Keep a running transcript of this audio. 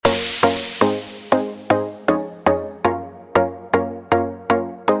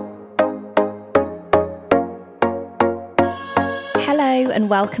and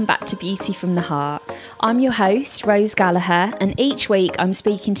welcome back to Beauty from the Heart. I'm your host, Rose Gallagher, and each week I'm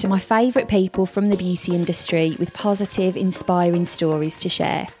speaking to my favourite people from the beauty industry with positive, inspiring stories to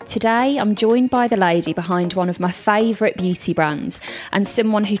share. Today I'm joined by the lady behind one of my favourite beauty brands and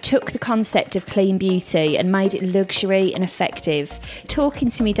someone who took the concept of clean beauty and made it luxury and effective.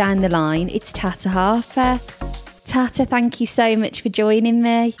 Talking to me down the line, it's Tata Harper. Tata, thank you so much for joining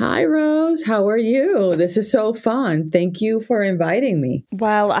me. Hi, Rose. How are you? This is so fun. Thank you for inviting me.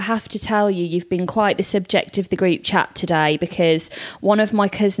 Well, I have to tell you, you've been quite the subject of the group chat today because one of my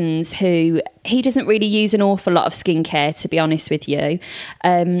cousins he doesn't really use an awful lot of skincare, to be honest with you.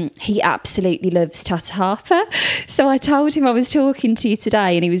 He absolutely loves Tata Harper. So I told him I was talking to you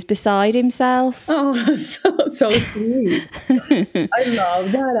today and he was beside himself. Oh, so sweet. I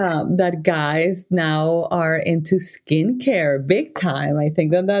love that guys now are into skincare big time. I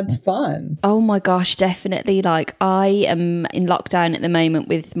think that's fun. Oh my gosh, definitely. Like, I am in lockdown at the moment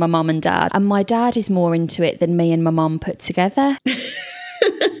with my mum and dad, and my dad is more into it than me and my mum put together.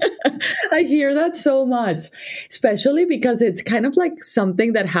 I hear that so much, especially because it's kind of like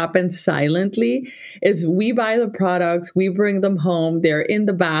something that happens silently. Is we buy the products, we bring them home, they're in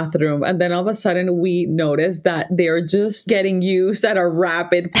the bathroom, and then all of a sudden we notice that they're just getting used at a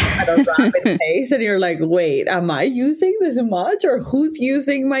rapid pace. And you're like, wait, am I using this much, or who's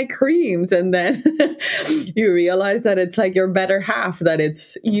using my creams? And then you realize that it's like your better half, that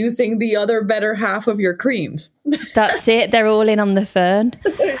it's using the other better half of your creams. That's it. They're all in on the fun.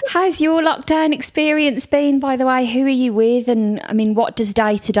 How's your lockdown experience been, by the way? Who are you with? And I mean, what does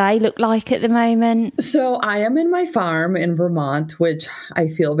day to day look like at the moment? So I am in my farm in Vermont, which I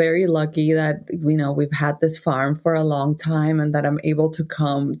feel very lucky that, we've had this farm for a long time and that I'm able to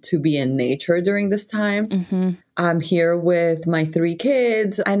come to be in nature during this time. Mm-hmm. I'm here with my 3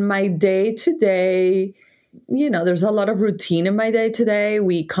 kids, and my day to day, there's a lot of routine in my day today.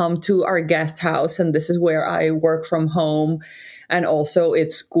 We come to our guest house, and this is where I work from home. And also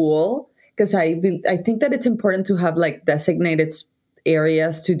it's school, because I think that it's important to have like designated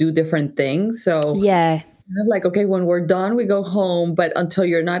areas to do different things. So yeah, like, okay, when we're done, we go home, but until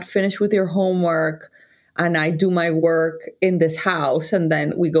you're not finished with your homework, and I do my work in this house, and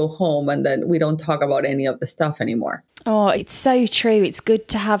then we go home, and then we don't talk about any of the stuff anymore. Oh, it's so true. It's good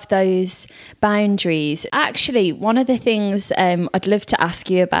to have those boundaries. Actually, one of the things I'd love to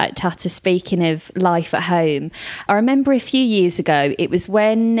ask you about, Tata, speaking of life at home, I remember a few years ago, it was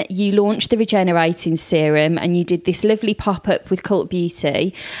when you launched the Regenerating Serum and you did this lovely pop-up with Cult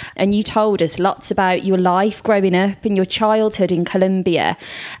Beauty, and you told us lots about your life growing up and your childhood in Colombia.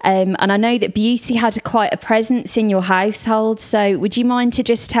 And I know that beauty had quite a presence in your household. So would you mind to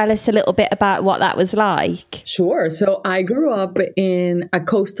just tell us a little bit about what that was like? Sure. So I grew up in a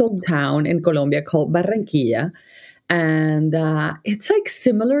coastal town in Colombia called Barranquilla. And it's like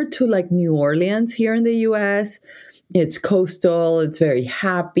similar to like New Orleans here in the US. It's coastal. It's very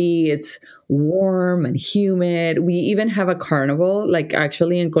happy. It's warm and humid. We even have a carnival. Like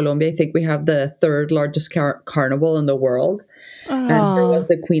actually in Colombia, I think we have the 3rd largest carnival in the world. And there was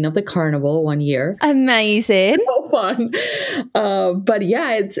the queen of the carnival one year. Amazing. So fun. But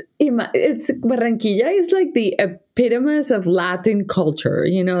yeah, it's Barranquilla is like the epitome of Latin culture,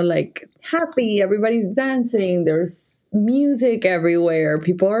 like happy, everybody's dancing, there's music everywhere,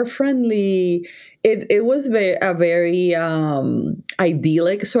 people are friendly. It was a very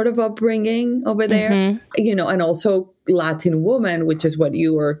idyllic sort of upbringing over there, and also Latin women, which is what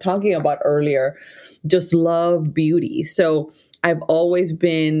you were talking about earlier, just love beauty. So I've always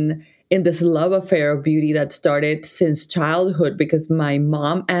been in this love affair of beauty that started since childhood, because my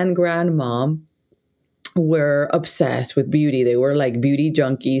mom and grandmom were obsessed with beauty. They were like beauty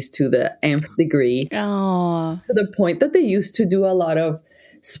junkies to the nth degree. Oh. To the point that they used to do a lot of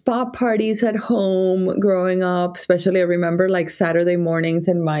spa parties at home growing up. Especially I remember like Saturday mornings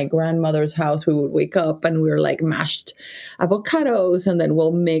in my grandmother's house, we would wake up and we were like mashed avocados, and then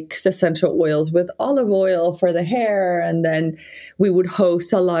we'll mix essential oils with olive oil for the hair. And then we would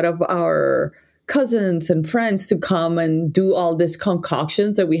host a lot of our cousins and friends to come and do all these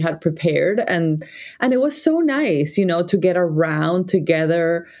concoctions that we had prepared. And it was so nice, to get around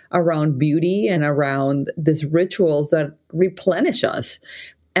together around beauty and around these rituals that replenish us.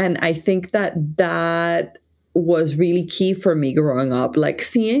 And I think that was really key for me growing up, like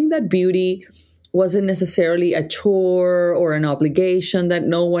seeing that beauty wasn't necessarily a chore or an obligation that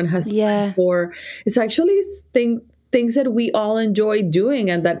no one has time for. It's actually things that we all enjoy doing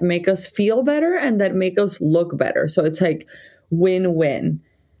and that make us feel better and that make us look better. So it's like win-win.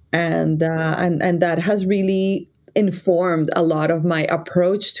 And that has really informed a lot of my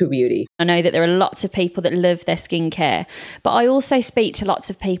approach to beauty. I know that there are lots of people that love their skincare, but I also speak to lots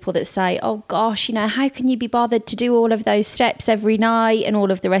of people that say, oh gosh, how can you be bothered to do all of those steps every night and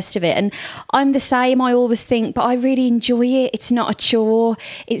all of the rest of it? And I'm the same. I always think, but I really enjoy it. It's not a chore.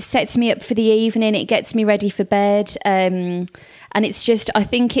 It sets me up for the evening. It gets me ready for bed. And it's just, I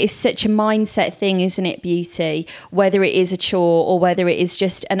think it's such a mindset thing, isn't it, beauty? Whether it is a chore or whether it is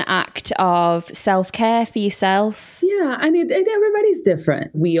just an act of self-care for yourself. Yeah, and everybody's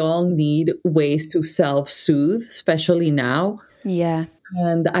different. We all need ways to self-soothe, especially now. Yeah.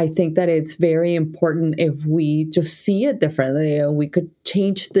 And I think that it's very important if we just see it differently. We could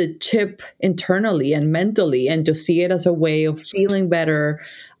change the chip internally and mentally and just see it as a way of feeling better,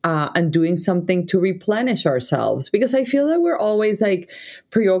 and doing something to replenish ourselves. Because I feel that we're always like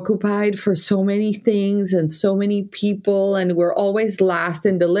preoccupied for so many things and so many people, and we're always last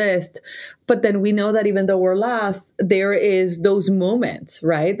in the list. But then we know that even though we're last, there is those moments,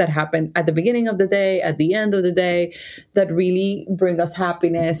 right, that happen at the beginning of the day, at the end of the day, that really bring us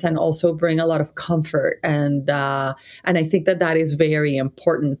happiness and also bring a lot of comfort. And I think that is very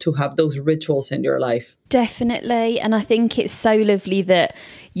important, to have those rituals in your life. Definitely. And I think it's so lovely that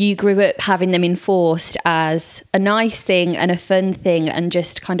you grew up having them enforced as a nice thing and a fun thing and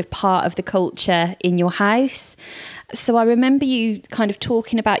just kind of part of the culture in your house. So I remember you kind of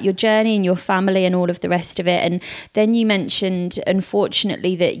talking about your journey and your family and all of the rest of it. And then you mentioned,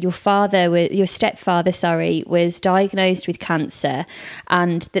 unfortunately, that your stepfather, was diagnosed with cancer,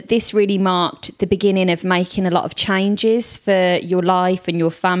 and that this really marked the beginning of making a lot of changes for your life and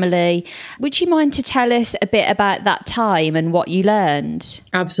your family. Would you mind to tell us a bit about that time and what you learned?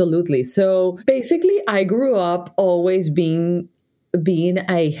 Absolutely. So basically, I grew up always being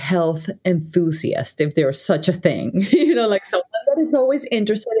a health enthusiast, if there's such a thing, like someone that is always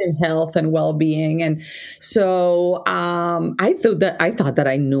interested in health and well-being. And so I thought that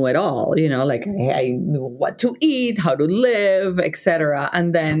I knew it all, like I knew what to eat, how to live, etc.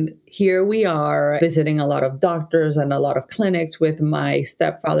 And then here we are visiting a lot of doctors and a lot of clinics with my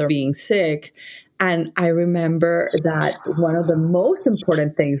stepfather being sick. And I remember that one of the most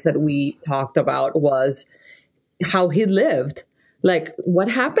important things that we talked about was how he lived. Like, what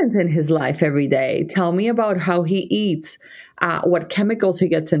happens in his life every day? Tell me about how he eats, what chemicals he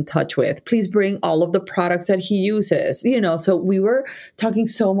gets in touch with. Please bring all of the products that he uses. So we were talking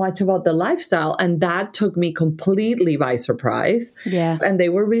so much about the lifestyle, and that took me completely by surprise. Yeah. And they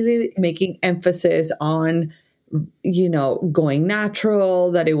were really making emphasis on, going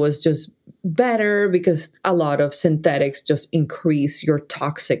natural, that it was just better because a lot of synthetics just increase your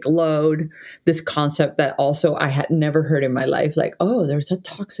toxic load. This concept that also I had never heard in my life, like, oh, there's a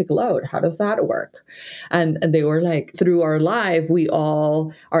toxic load. How does that work? And they were like, through our life, we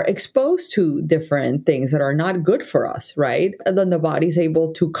all are exposed to different things that are not good for us, right? And then the body's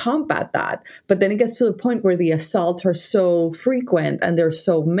able to combat that. But then it gets to the point where the assaults are so frequent and there's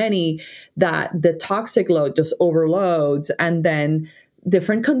so many that the toxic load just overloads, and then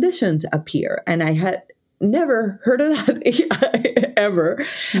different conditions appear. And I had never heard of that ever.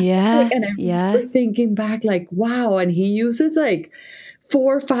 Yeah. And I remember thinking back, like, wow. And he uses like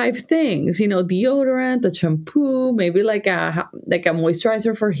 4 or 5 things, deodorant, the shampoo, maybe like a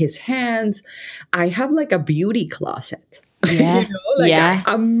moisturizer for his hands. I have like a beauty closet. Yeah.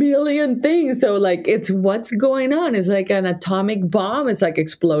 A million things. So like, it's what's going on. It's like an atomic bomb. It's like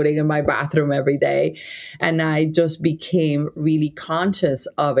exploding in my bathroom every day. And I just became really conscious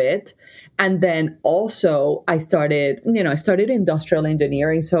of it. And then also I started industrial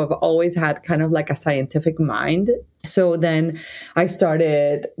engineering. So I've always had kind of like a scientific mind. So then I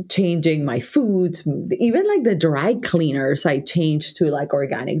started changing my foods, even like the dry cleaners. I changed to like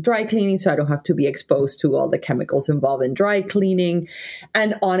organic dry cleaning so I don't have to be exposed to all the chemicals involved in dry cleaning.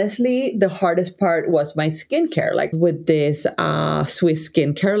 And honestly, the hardest part was my skincare, like with this Swiss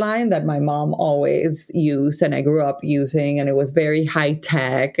skincare line that my mom always used and I grew up using. And it was very high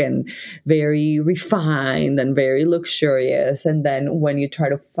tech and very refined and very luxurious. And then when you try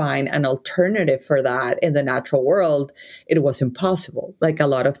to find an alternative for that in the natural world, it was impossible. Like, a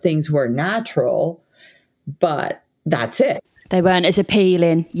lot of things were natural, but that's it. They weren't as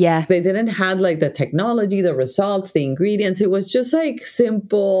appealing. Yeah. They didn't have like the technology, the results, the ingredients. It was just like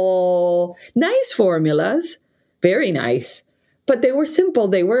simple, nice formulas, very nice. But they were simple.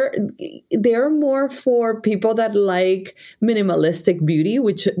 They're more for people that like minimalistic beauty,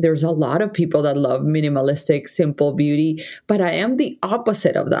 which there's a lot of people that love minimalistic, simple beauty. But I am the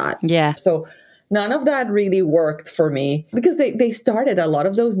opposite of that. Yeah. So none of that really worked for me because they started a lot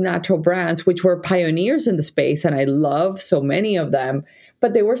of those natural brands, which were pioneers in the space. And I love so many of them,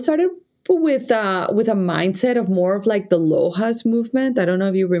 but they were started with a mindset of more of like the LOHAS movement. I don't know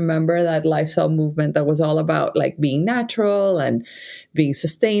if you remember that lifestyle movement that was all about like being natural and being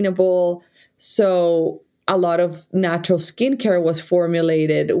sustainable. So a lot of natural skincare was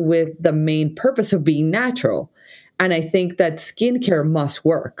formulated with the main purpose of being natural. And I think that skincare must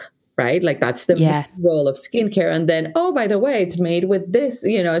work, right? Like that's the Yeah. main role of skincare. And then, oh, by the way, it's made with this,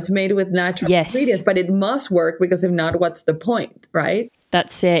 it's made with natural Yes. ingredients, but it must work because if not, what's the point, right?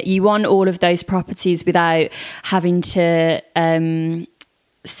 That's it. You want all of those properties without having to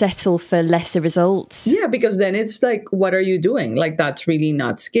settle for lesser results. Yeah, because then it's like, what are you doing? Like, that's really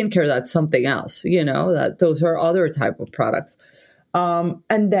not skincare. That's something else, that those are other type of products.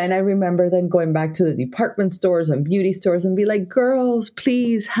 And then I remember then going back to the department stores and beauty stores and be like, girls,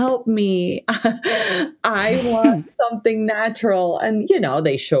 please help me. I want something natural. And,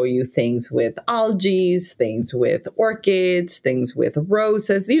 they show you things with algae, things with orchids, things with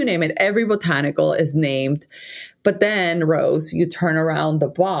roses, you name it. Every botanical is named. But then, Rose, you turn around the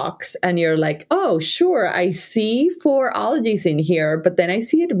box and you're like, oh, sure, I see 4 algae in here, but then I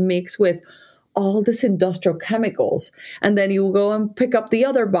see it mixed with all this industrial chemicals. And then you go and pick up the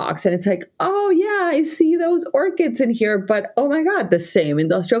other box and it's like, oh yeah, I see those orchids in here, but oh my God, the same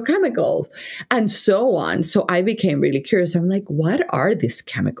industrial chemicals and so on. So I became really curious. I'm like, what are these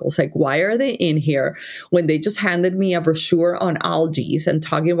chemicals? Like, why are they in here when they just handed me a brochure on algae and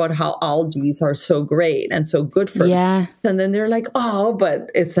talking about how algae are so great and so good for Yeah. me? And then they're like, oh,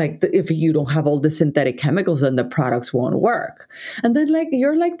 but it's like, if you don't have all the synthetic chemicals, then the products won't work. And then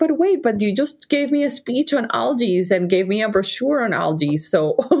you're like, but wait, but you just gave me a speech on algae and gave me a brochure on algae.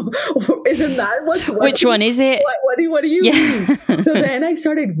 So isn't that what's working? Which one is it? What do you mean? So then I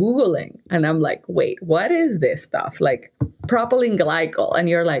started Googling and I'm like, wait, what is this stuff? Like propylene glycol. And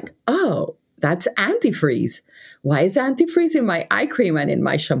you're like, oh, that's antifreeze. Why is antifreeze in my eye cream and in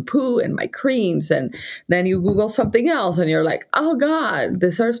my shampoo and my creams? And then you Google something else and you're like, oh God,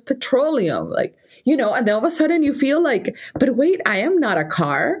 this is petroleum. Like, and then all of a sudden you feel like, but wait, I am not a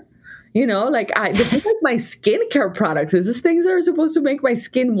car. This is like my skincare products. Is this things that are supposed to make my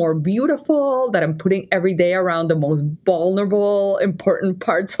skin more beautiful that I'm putting every day around the most vulnerable, important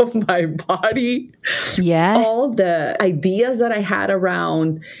parts of my body? Yeah. All the ideas that I had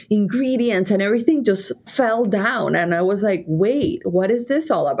around ingredients and everything just fell down. And I was like, wait, what is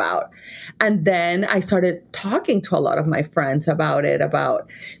this all about? And then I started talking to a lot of my friends about it,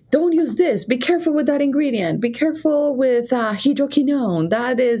 don't use this. Be careful with that ingredient. Be careful with hydroquinone.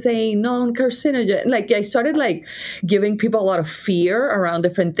 That is a known carcinogen. Like I started giving people a lot of fear around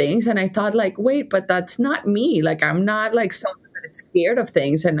different things. And I thought wait, but that's not me. I'm not someone that's scared of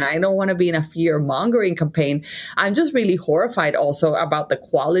things. And I don't want to be in a fear mongering campaign. I'm just really horrified also about the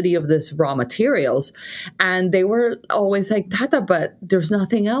quality of this raw materials. And they were always like, Tata, but there's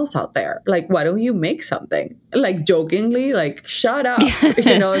nothing else out there. Why don't you make something? Jokingly, shut up.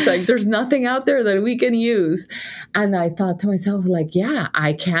 It's like, there's nothing out there that we can use. And I thought to myself, yeah,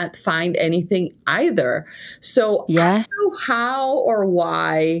 I can't find anything either. So yeah. I don't know how or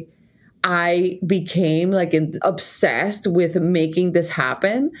why I became obsessed with making this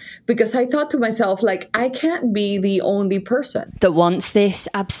happen because I thought to myself, I can't be the only person that wants this.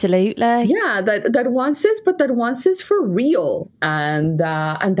 Absolutely. Yeah, that wants this, but that wants this for real. And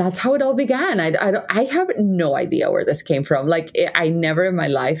that's how it all began. I have no idea where this came from. I never in my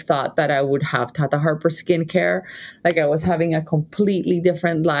life thought that I would have Tata Harper skincare. I was having a completely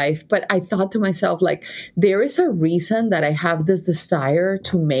different life. But I thought to myself, there is a reason that I have this desire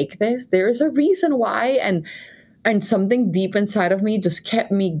to make this. There is a reason why, and something deep inside of me just kept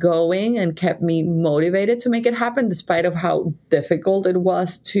me going and kept me motivated to make it happen, despite of how difficult it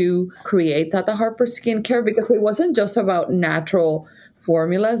was to create Tata Harper skincare, because it wasn't just about natural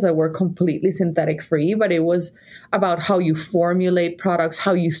formulas that were completely synthetic free, but it was about how you formulate products,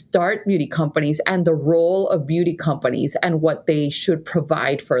 how you start beauty companies, and the role of beauty companies and what they should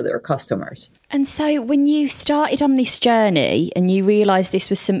provide for their customers. And so when you started on this journey and you realized this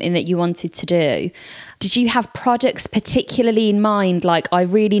was something that you wanted to do, did you have products particularly in mind, I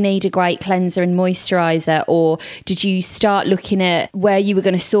really need a great cleanser and moisturizer? Or did you start looking at where you were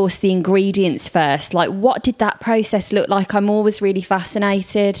going to source the ingredients first? What did that process look like? I'm always really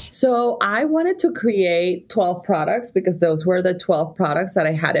fascinated. So I wanted to create 12 products because those were the 12 products that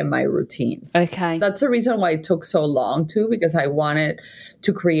I had in my routine. Okay. That's the reason why it took so long too, because I wanted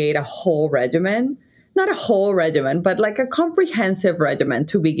to create a whole regimen. Not a whole regimen, but a comprehensive regimen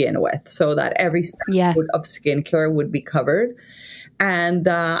to begin with, so that every step of skincare would be covered. And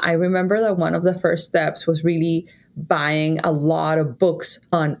I remember that one of the first steps was really buying a lot of books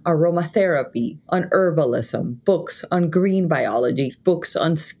on aromatherapy, on herbalism, books on green biology, books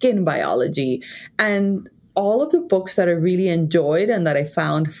on skin biology. And all of the books that I really enjoyed and that I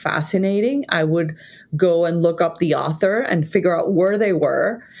found fascinating, I would go and look up the author and figure out where they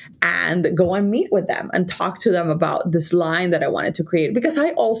were and go and meet with them and talk to them about this line that I wanted to create. Because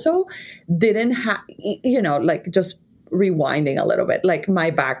I also didn't have, like just rewinding a little bit, like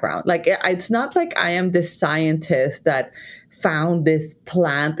my background, like it's not like I am this scientist that found this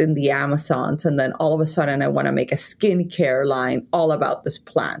plant in the Amazons and then all of a sudden I want to make a skincare line all about this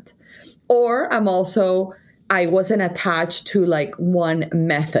plant. Or I wasn't attached to like one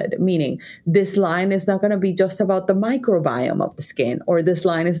method, meaning this line is not going to be just about the microbiome of the skin, or this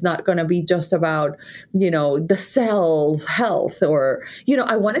line is not going to be just about, the cell's health, or,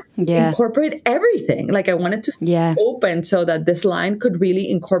 I wanted to incorporate everything. Like I wanted to open so that this line could really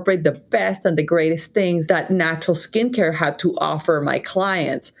incorporate the best and the greatest things that natural skincare had to offer my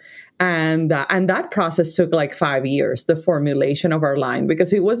clients. And that process took like 5 years, the formulation of our line,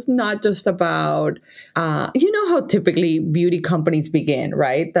 because it was not just about, how typically beauty companies begin,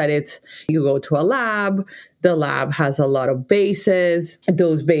 right? That it's you go to a lab, the lab has a lot of bases.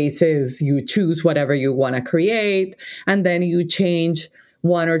 Those bases, you choose whatever you want to create, and then you change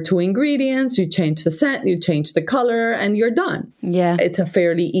one or two ingredients, you change the scent, you change the color, and you're done. Yeah. It's a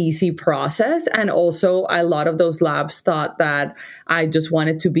fairly easy process. And also a lot of those labs thought that I just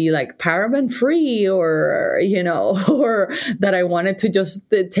wanted to be like paraben free or, or that I wanted to just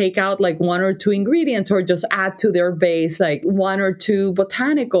take out like one or two ingredients or just add to their base like one or two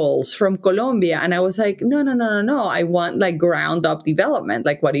botanicals from Colombia. And I was like, no. I want like ground up development.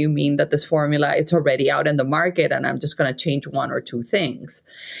 Like, what do you mean that this formula, it's already out in the market and I'm just going to change one or two things?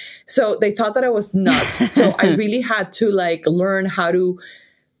 So they thought that I was nuts. So I really had to like learn how to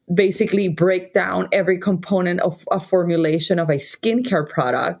basically break down every component of a formulation of a skincare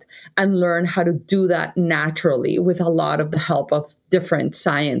product and learn how to do that naturally with a lot of the help of different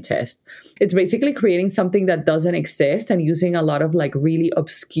scientists. It's basically creating something that doesn't exist and using a lot of like really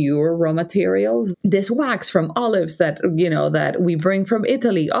obscure raw materials. This wax from olives that, that we bring from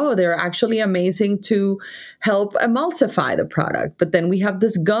Italy. Oh, they're actually amazing to help emulsify the product. But then we have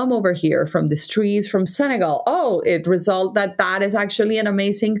this gum over here from these trees from Senegal. Oh, it results that is actually an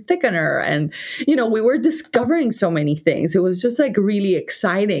amazing thickener. And, we were discovering so many things. It was just like really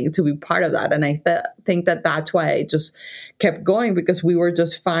exciting to be part of that. And I think that that's why I just kept going, because we were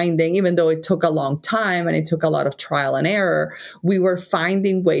just finding, even though it took a long time and it took a lot of trial and error, we were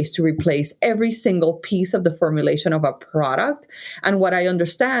finding ways to replace every single piece of the formulation of a product. And what I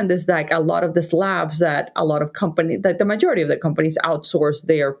understand is like a lot of these labs that a lot of companies, that the majority of the companies outsource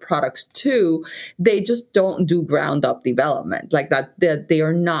their products to, they just don't do ground up development like that. They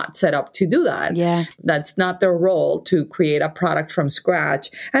are not set up to do that. Yeah. That's not their role, to create a product from scratch.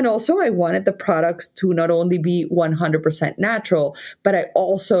 And also I wanted the products to not only be 100% natural, but I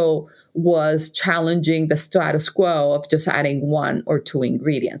also was challenging the status quo of just adding one or two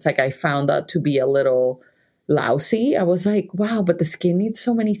ingredients. Like I found that to be a little lousy. I was like, wow, but the skin needs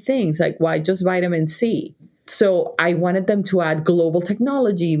so many things. Like, why just vitamin C? So I wanted them to add global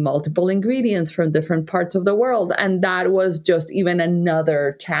technology, multiple ingredients from different parts of the world. And that was just even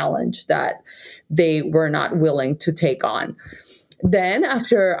another challenge that they were not willing to take on. Then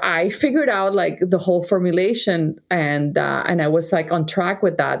after I figured out like the whole formulation and I was like on track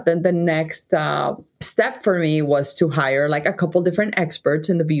with that, then the next step for me was to hire like a couple different experts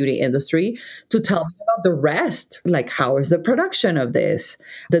in the beauty industry to tell me about the rest. Like, how is the production of this,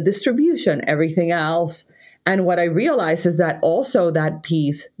 the distribution, everything else. And what I realized is that also that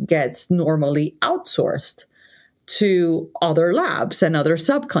piece gets normally outsourced to other labs and other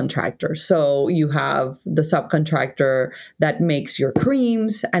subcontractors. So you have the subcontractor that makes your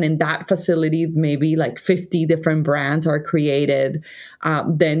creams, and in that facility, maybe like 50 different brands are created.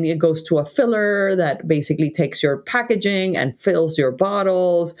 Then it goes to a filler that basically takes your packaging and fills your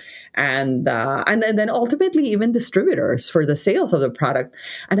bottles, and then ultimately even distributors for the sales of the product.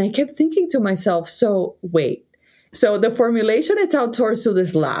 And I kept thinking to myself, so wait. So the formulation, it's outsourced to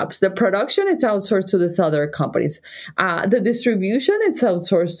these labs. The production, it's outsourced to these other companies. The distribution, it's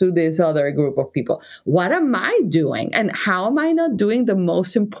outsourced to this other group of people. What am I doing? And how am I not doing the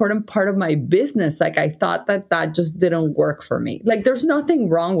most important part of my business? Like, I thought that just didn't work for me. Like, there's nothing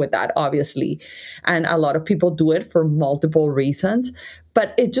wrong with that, obviously. And a lot of people do it for multiple reasons.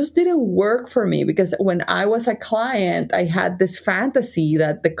 But it just didn't work for me because when I was a client, I had this fantasy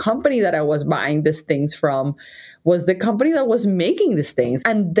that the company that I was buying these things from was the company that was making these things.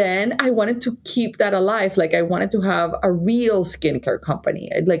 And then I wanted to keep that alive. Like I wanted to have a real skincare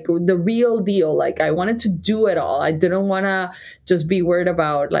company, like the real deal. Like I wanted to do it all. I didn't want to just be worried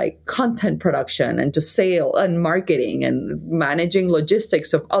about like content production and just sale and marketing and managing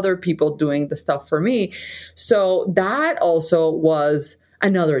logistics of other people doing the stuff for me. So that also was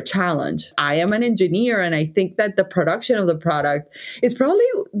another challenge. I am an engineer, and I think that the production of the product is probably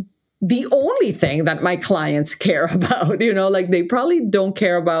the only thing that my clients care about. Like they probably don't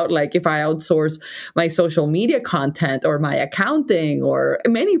care about like if I outsource my social media content or my accounting or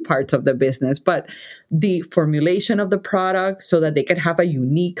many parts of the business, but the formulation of the product so that they can have a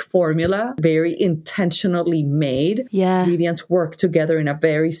unique formula, very intentionally made. Yeah. Ingredients work together in a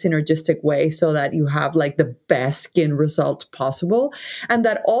very synergistic way so that you have like the best skin results possible. And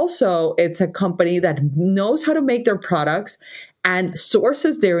that also it's a company that knows how to make their products and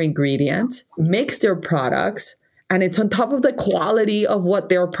sources their ingredients, makes their products, and it's on top of the quality of what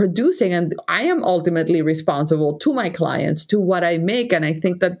they're producing. And I am ultimately responsible to my clients, to what I make. And I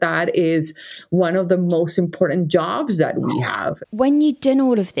think that that is one of the most important jobs that we have. When you'd done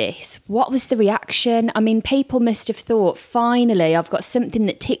all of this, what was the reaction? I mean, people must have thought, finally, I've got something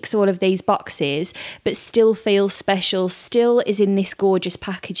that ticks all of these boxes, but still feels special, still is in this gorgeous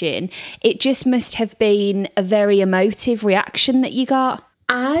packaging. It just must have been a very emotive reaction that you got.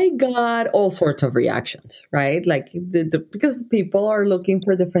 I got all sorts of reactions, right? Like because people are looking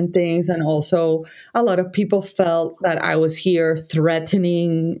for different things. And also a lot of people felt that I was here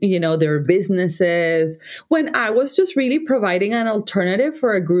threatening, their businesses when I was just really providing an alternative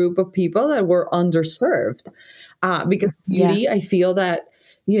for a group of people that were underserved. Because beauty, I feel that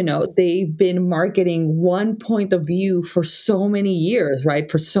they've been marketing one point of view for so many years,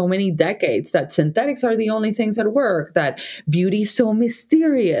 right? For so many decades, that synthetics are the only things that work, that beauty is so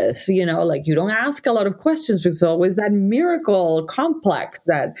mysterious, like you don't ask a lot of questions because it's always that miracle complex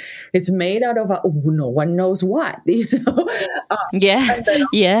that it's made out of no one knows what, Yeah.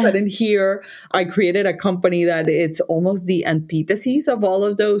 But in here, I created a company that it's almost the antithesis of all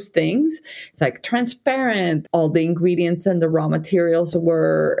of those things. It's like transparent. All the ingredients and the raw materials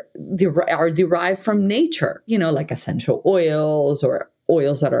are derived from nature, like essential oils or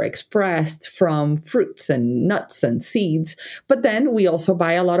oils that are expressed from fruits and nuts and seeds. But then we also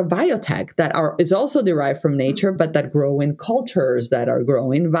buy a lot of biotech that is also derived from nature, but that grow in cultures, that are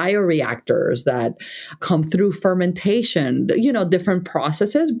grown in bioreactors, that come through fermentation, different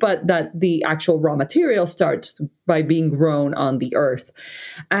processes, but that the actual raw material starts by being grown on the earth.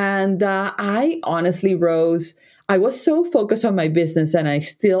 And I honestly, Rose, I was so focused on my business, and I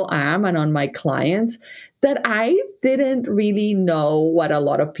still am, and on my clients, that I didn't really know what a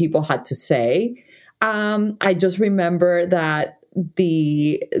lot of people had to say. I just remember that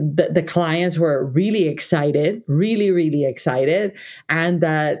the clients were really excited, really excited, and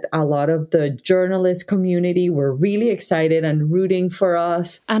that a lot of the journalist community were really excited and rooting for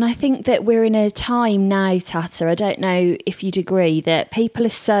us. And I think that we're in a time now, Tata, I don't know if you'd agree, that people are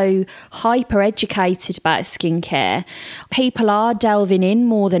so hyper educated about skincare. People are delving in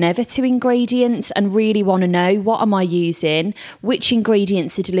more than ever to ingredients and really want to know, what am I using? Which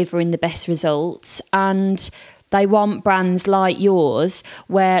ingredients are delivering the best results? And they want brands like yours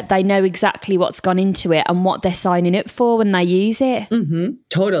where they know exactly what's gone into it and what they're signing up for when they use it. Mm-hmm.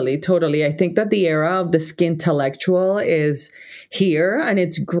 Totally. I think that the era of the skintellectual is here, and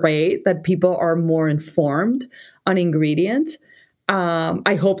it's great that people are more informed on ingredients.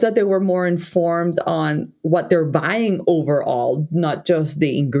 I hope that they were more informed on what they're buying overall, not just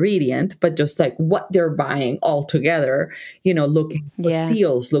the ingredient, but just like what they're buying altogether, looking for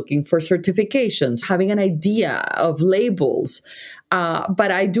seals, looking for certifications, having an idea of labels.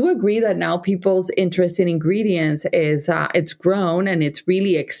 But I do agree that now people's interest in ingredients is it's grown, and it's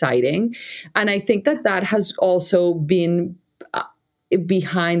really exciting. And I think that has also been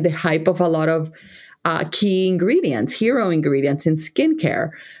behind the hype of a lot of key ingredients, hero ingredients in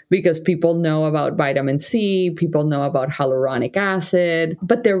skincare, because people know about vitamin C, people know about hyaluronic acid.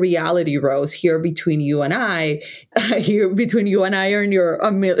 But the reality, Rose, here between you and I and your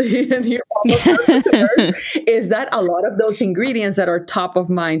a million, your is that a lot of those ingredients that are top of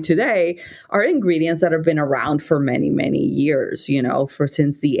mind today are ingredients that have been around for many, many years,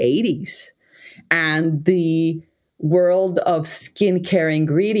 since the 80s. And world of skincare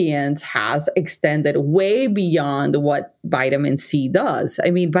ingredients has extended way beyond what vitamin C does. I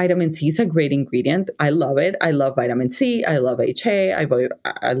mean, vitamin C is a great ingredient. I love it. I love vitamin C. I love HA.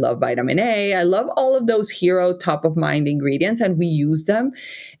 I love vitamin A. I love all of those hero top of mind ingredients, and we use them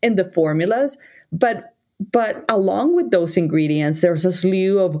in the formulas. But along with those ingredients, there's a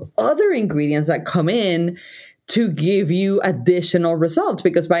slew of other ingredients that come in to give you additional results,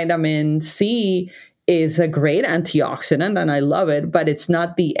 because vitamin C is a great antioxidant and I love it, but it's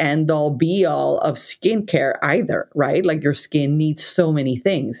not the end all be all of skincare either, right? Like your skin needs so many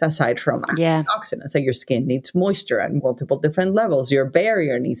things aside from antioxidants. Like your skin needs moisture at multiple different levels. Your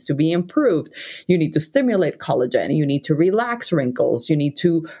barrier needs to be improved. You need to stimulate collagen. You need to relax wrinkles. You need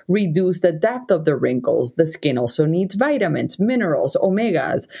to reduce the depth of the wrinkles. The skin also needs vitamins, minerals,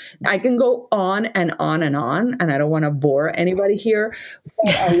 omegas. I can go on and on and on, and I don't want to bore anybody here.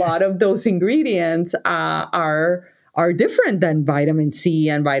 But a lot of those ingredients are different than vitamin C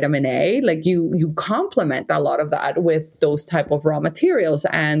and vitamin A. Like you complement a lot of that with those type of raw materials.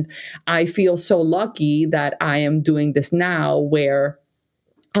 And I feel so lucky that I am doing this now, where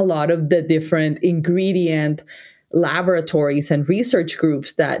a lot of the different ingredient laboratories and research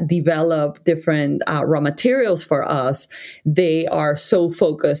groups that develop different raw materials for us, they are so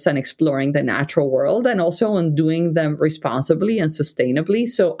focused on exploring the natural world and also on doing them responsibly and sustainably.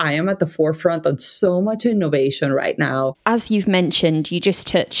 So I am at the forefront on so much innovation right now. As you've mentioned, you just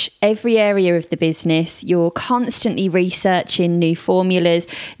touch every area of the business. You're constantly researching new formulas,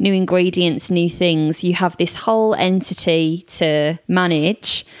 new ingredients, new things. You have this whole entity to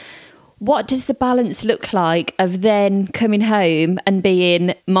manage. What does the balance look like of then coming home and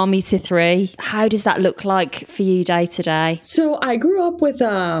being mommy to three? How does that look like for you day to day? So I grew up with,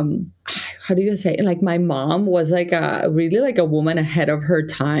 how do you say it? Like my mom was like really like a woman ahead of her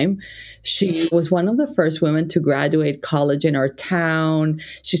time. She was one of the first women to graduate college in our town.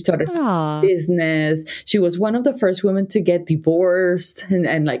 She started business. She was one of the first women to get divorced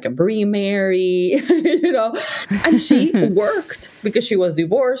and like remarry, you know, and she worked because she was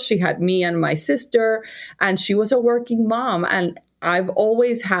divorced. She had me and my sister, and she was a working mom. And I've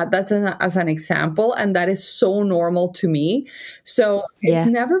always had that as an example, and that is so normal to me. So it's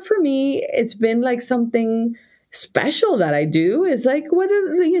never for me, it's been like something special that I do. Is like what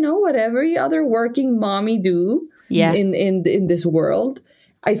every other working mommy do in this world.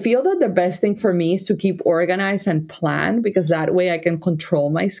 I feel that the best thing for me is to keep organized and plan, because that way I can control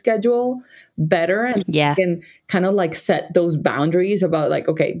my schedule better and can kind of like set those boundaries about like,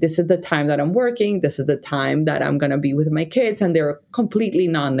 okay, this is the time that I'm working. This is the time that I'm going to be with my kids, and they're completely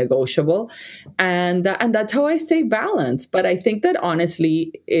non-negotiable. And that's how I stay balanced. But I think that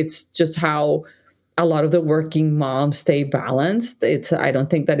honestly, it's just how a lot of the working moms stay balanced. I don't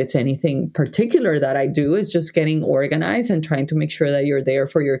think that it's anything particular that I do. It's just getting organized and trying to make sure that you're there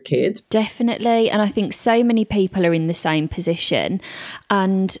for your kids. Definitely. And I think so many people are in the same position.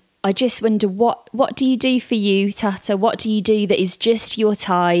 And I just wonder, what do you do for you, Tata? What do you do that is just your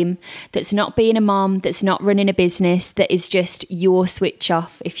time, that's not being a mom, that's not running a business, that is just your switch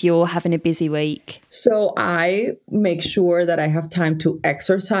off if you're having a busy week? So I make sure that I have time to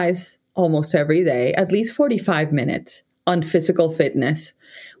exercise almost every day, at least 45 minutes on physical fitness,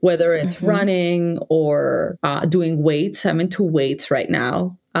 whether it's running or doing weights. I'm into weights right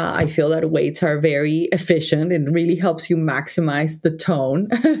now. I feel that weights are very efficient. It really helps you maximize the tone.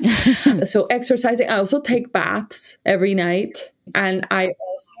 So exercising. I also take baths every night. And I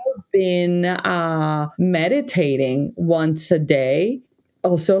also been meditating once a day.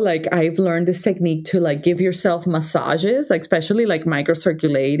 Also, like I've learned this technique to like give yourself massages, like especially like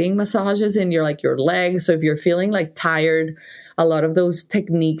microcirculating massages in your legs. So if you're feeling like tired, a lot of those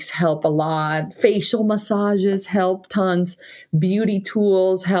techniques help a lot. Facial massages help tons. Beauty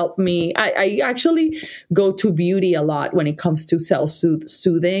tools help me. I actually go to beauty a lot when it comes to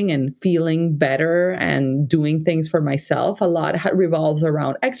self-soothing and feeling better and doing things for myself. A lot revolves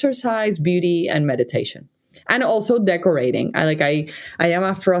around exercise, beauty, and meditation. And also decorating. I am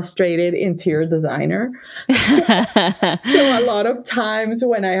a frustrated interior designer. So a lot of times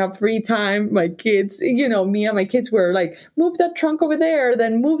when I have free time, my kids, me and my kids were like, move that trunk over there,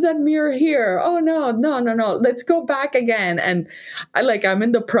 then move that mirror here. Oh, no. Let's go back again. And I'm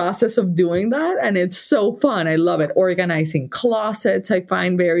in the process of doing that. And it's so fun. I love it. Organizing closets, I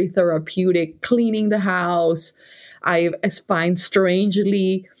find very therapeutic. Cleaning the house, I find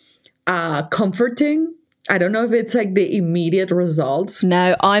strangely comforting. I don't know if it's like the immediate results.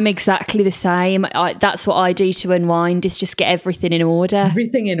 No, I'm exactly the same. That's what I do to unwind, is just get everything in order.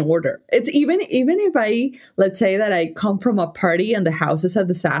 Everything in order. It's even if let's say that I come from a party and the house is a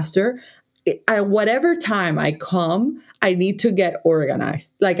disaster, at whatever time I come, I need to get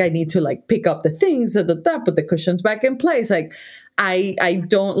organized. Like I need to like pick up the things at the top, put the cushions back in place. Like I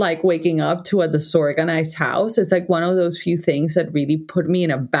don't like waking up to a disorganized house. It's like one of those few things that really put me in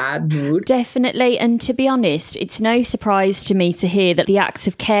a bad mood. Definitely. And to be honest, it's no surprise to me to hear that the acts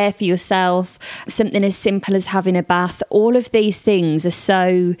of care for yourself, something as simple as having a bath, all of these things are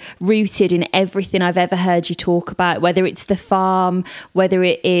so rooted in everything I've ever heard you talk about, whether it's the farm, whether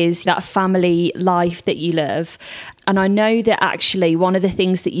it is that family life that you love. And I know that actually one of the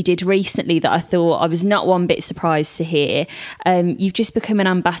things that you did recently that I thought I was not one bit surprised to hear, you've just become an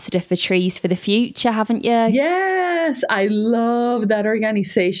ambassador for Trees for the Future, haven't you? Yes, I love that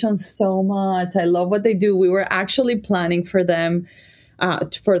organization so much. I love what they do. We were actually planning for them,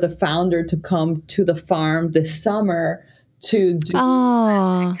 for the founder to come to the farm this summer to do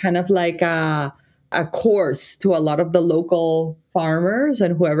kind of like a course to a lot of the local farmers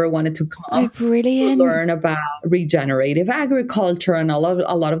and whoever wanted to come to learn about regenerative agriculture and a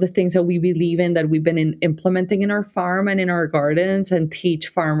lot of the things that we believe in that we've been implementing in our farm and in our gardens, and teach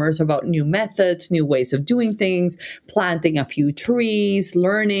farmers about new methods, new ways of doing things, planting a few trees,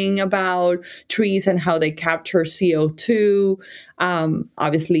 learning about trees and how they capture CO2.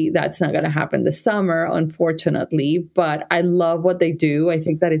 Obviously, that's not going to happen this summer, unfortunately, but I love what they do. I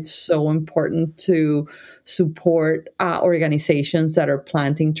think that it's so important to support organizations that are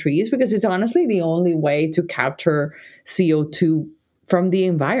planting trees, because it's honestly the only way to capture CO2 from the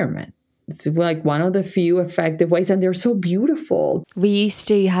environment. It's like one of the few effective ways, and they're so beautiful. We used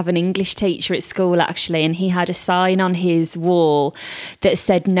to have an English teacher at school, actually, and he had a sign on his wall that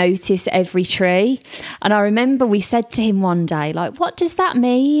said, "Notice every tree." And I remember we said to him one day, like, "What does that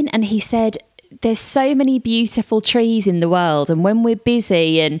mean?" And he said, there's so many beautiful trees in the world, and when we're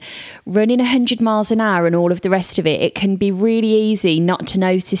busy and running 100 miles an hour and all of the rest of it, it can be really easy not to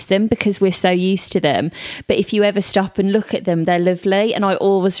notice them because we're so used to them. But if you ever stop and look at them, they're lovely. And I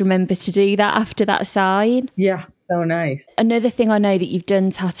always remember to do that after that sign. Yeah, so nice. Another thing I know that you've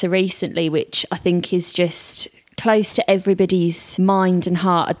done, Tata, recently, which I think is just close to everybody's mind and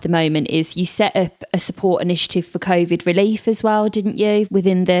heart at the moment, is you set up a support initiative for COVID relief as well, didn't you,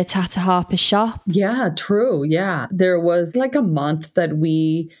 within the Tata Harper shop? Yeah, true. Yeah. There was like a month that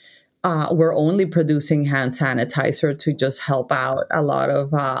we were only producing hand sanitizer to just help out a lot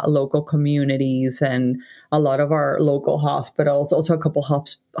of local communities and a lot of our local hospitals, also a couple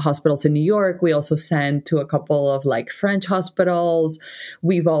hospitals in New York. We also sent to a couple of like French hospitals.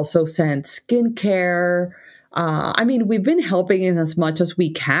 We've also sent skincare. I mean, we've been helping in as much as we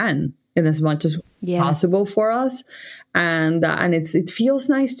can, in as much as possible for us. And it feels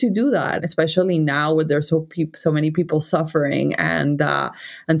nice to do that, especially now where there's so many people suffering and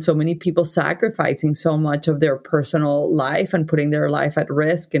so many people sacrificing so much of their personal life and putting their life at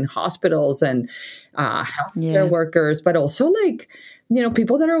risk in hospitals and healthcare workers, but also like, you know,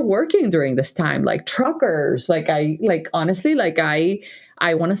 people that are working during this time, like truckers. Honestly,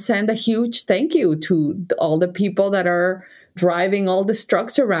 I want to send a huge thank you to all the people that are driving all the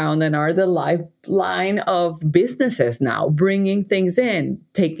trucks around and are the lifeline of businesses now, bringing things in,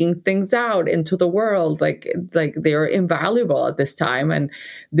 taking things out into the world. Like they're invaluable at this time. And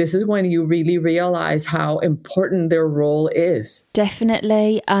this is when you really realize how important their role is.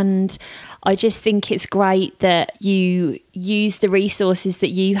 Definitely. And I just think it's great that you use the resources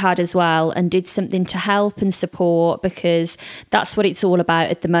that you had as well and did something to help and support, because that's what it's all about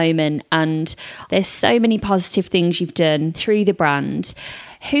at the moment. And there's so many positive things you've done through the brand.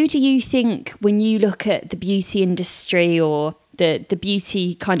 Who do you think, when you look at the beauty industry or the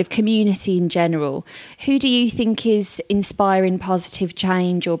beauty kind of community in general, who do you think is inspiring positive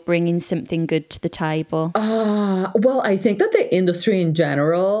change or bringing something good to the table? Well, I think that the industry in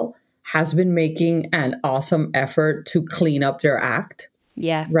general has been making an awesome effort to clean up their act.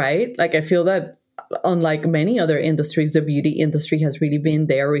 Yeah. Right? Like, I feel that unlike many other industries, the beauty industry has really been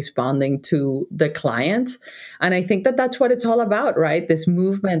there responding to the clients. And I think that that's what it's all about, right? This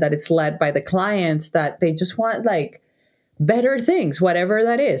movement that it's led by the clients, that they just want like better things, whatever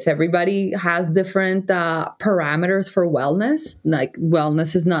that is. Everybody has different parameters for wellness. Like,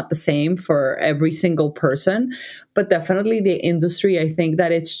 wellness is not the same for every single person, but definitely the industry, I think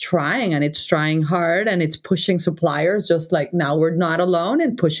that it's trying, and it's trying hard, and it's pushing suppliers, just like now we're not alone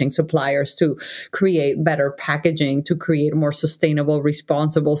in pushing suppliers to create better packaging, to create more sustainable,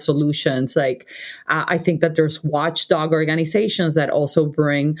 responsible solutions. Like, I think that there's watchdog organizations that also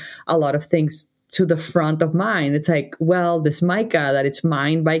bring a lot of things to the front of mind. It's like, well, this mica that it's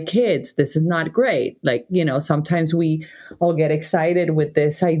mined by kids, this is not great. Like, sometimes we all get excited with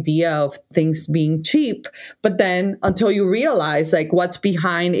this idea of things being cheap, but then until you realize like what's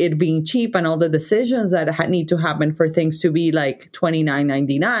behind it being cheap and all the decisions that need to happen for things to be like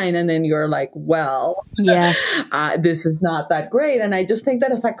 $29.99, and then you're like, well, yeah, this is not that great. And I just think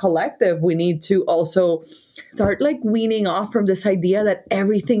that as a collective, we need to also start like weaning off from this idea that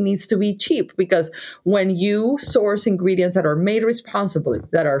everything needs to be cheap, because when you source ingredients that are made responsibly,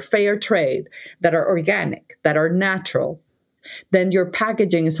 that are fair trade, that are organic, that are natural, then your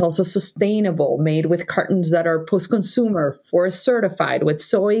packaging is also sustainable, made with cartons that are post-consumer, forest certified, with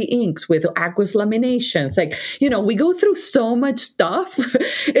soy inks, with aqueous laminations. Like, we go through so much stuff.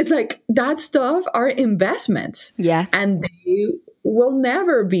 It's like that stuff are investments. Yeah. And they will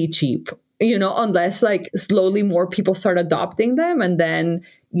never be cheap, unless like slowly more people start adopting them, and then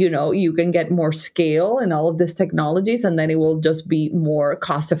you can get more scale in all of these technologies, and then it will just be more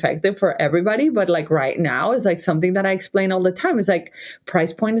cost effective for everybody. But like right now, it's like something that I explain all the time. It's like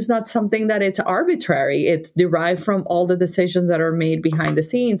price point is not something that it's arbitrary. It's derived from all the decisions that are made behind the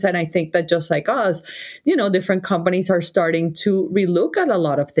scenes. And I think that just like us, different companies are starting to relook at a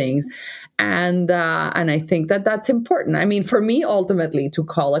lot of things. And I think that that's important. I mean, for me, ultimately, to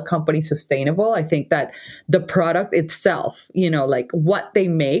call a company sustainable, I think that the product itself, like what they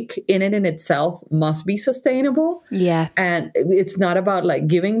make in it in itself must be sustainable. Yeah. And it's not about like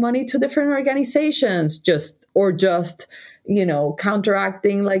giving money to different organizations just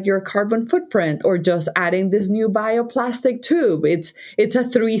counteracting like your carbon footprint, or just adding this new bioplastic tube. It's a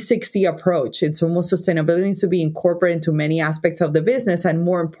 360 approach. It's almost sustainability needs to be incorporated into many aspects of the business. And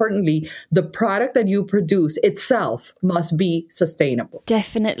more importantly, the product that you produce itself must be sustainable.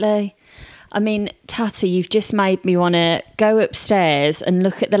 Definitely. I mean, Tata, you've just made me want to go upstairs and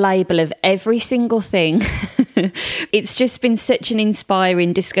look at the label of every single thing. It's just been such an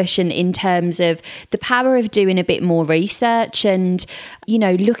inspiring discussion in terms of the power of doing a bit more research and,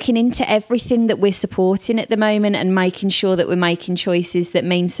 looking into everything that we're supporting at the moment and making sure that we're making choices that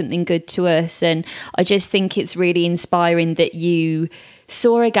mean something good to us. And I just think it's really inspiring that you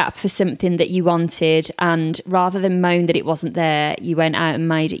saw a gap for something that you wanted, and rather than moan that it wasn't there, you went out and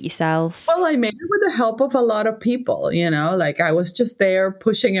made it yourself. Well, I made it with the help of a lot of people, like I was just there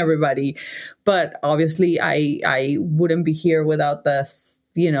pushing everybody. But obviously I wouldn't be here without this,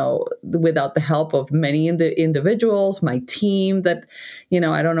 without the help of many individuals, my team that,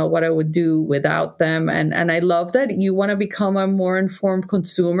 I don't know what I would do without them. And I love that you want to become a more informed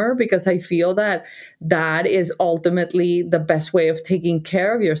consumer, because I feel that is ultimately the best way of taking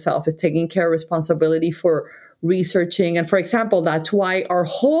care of yourself, is taking care of responsibility for researching. And for example, that's why our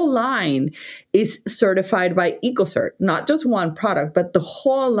whole line is certified by EcoCert, not just one product, but the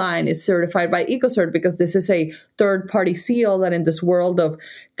whole line is certified by EcoCert, because this is a third-party seal that in this world of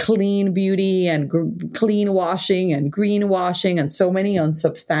clean beauty and clean washing and greenwashing and so many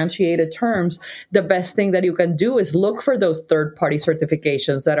unsubstantiated terms, the best thing that you can do is look for those third-party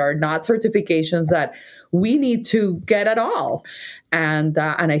certifications that are not certifications that we need to get at all. And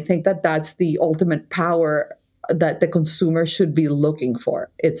I think that that's the ultimate power that the consumer should be looking for.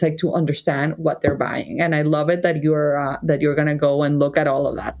 It's like to understand what they're buying. And I love it that you're going to go and look at all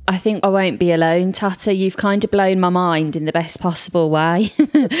of that. I think I won't be alone, Tata. You've kind of blown my mind in the best possible way.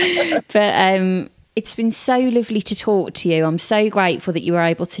 But it's been so lovely to talk to you. I'm so grateful that you were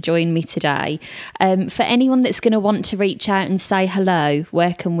able to join me today. For anyone that's going to want to reach out and say hello,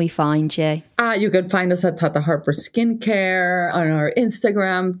 where can we find you? You can find us at Tata Harper Skincare, on our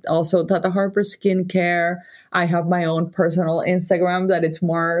Instagram, also Tata Harper Skincare. I have my own personal Instagram that it's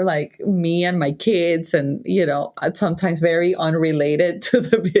more like me and my kids, and, sometimes very unrelated to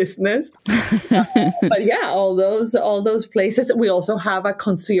the business. But yeah, all those places. We also have a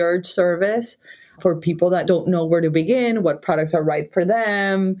concierge service for people that don't know where to begin, what products are right for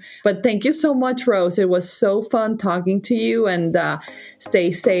them. But thank you so much, Rose. It was so fun talking to you, and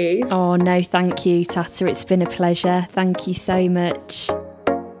stay safe. Oh, no, thank you, Tata. It's been a pleasure. Thank you so much.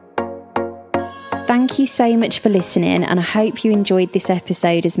 Thank you so much for listening, and I hope you enjoyed this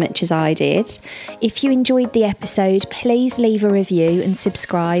episode as much as I did. If you enjoyed the episode, please leave a review and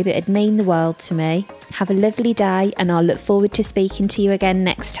subscribe. It'd mean the world to me. Have a lovely day, and I'll look forward to speaking to you again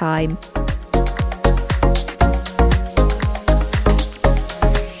next time.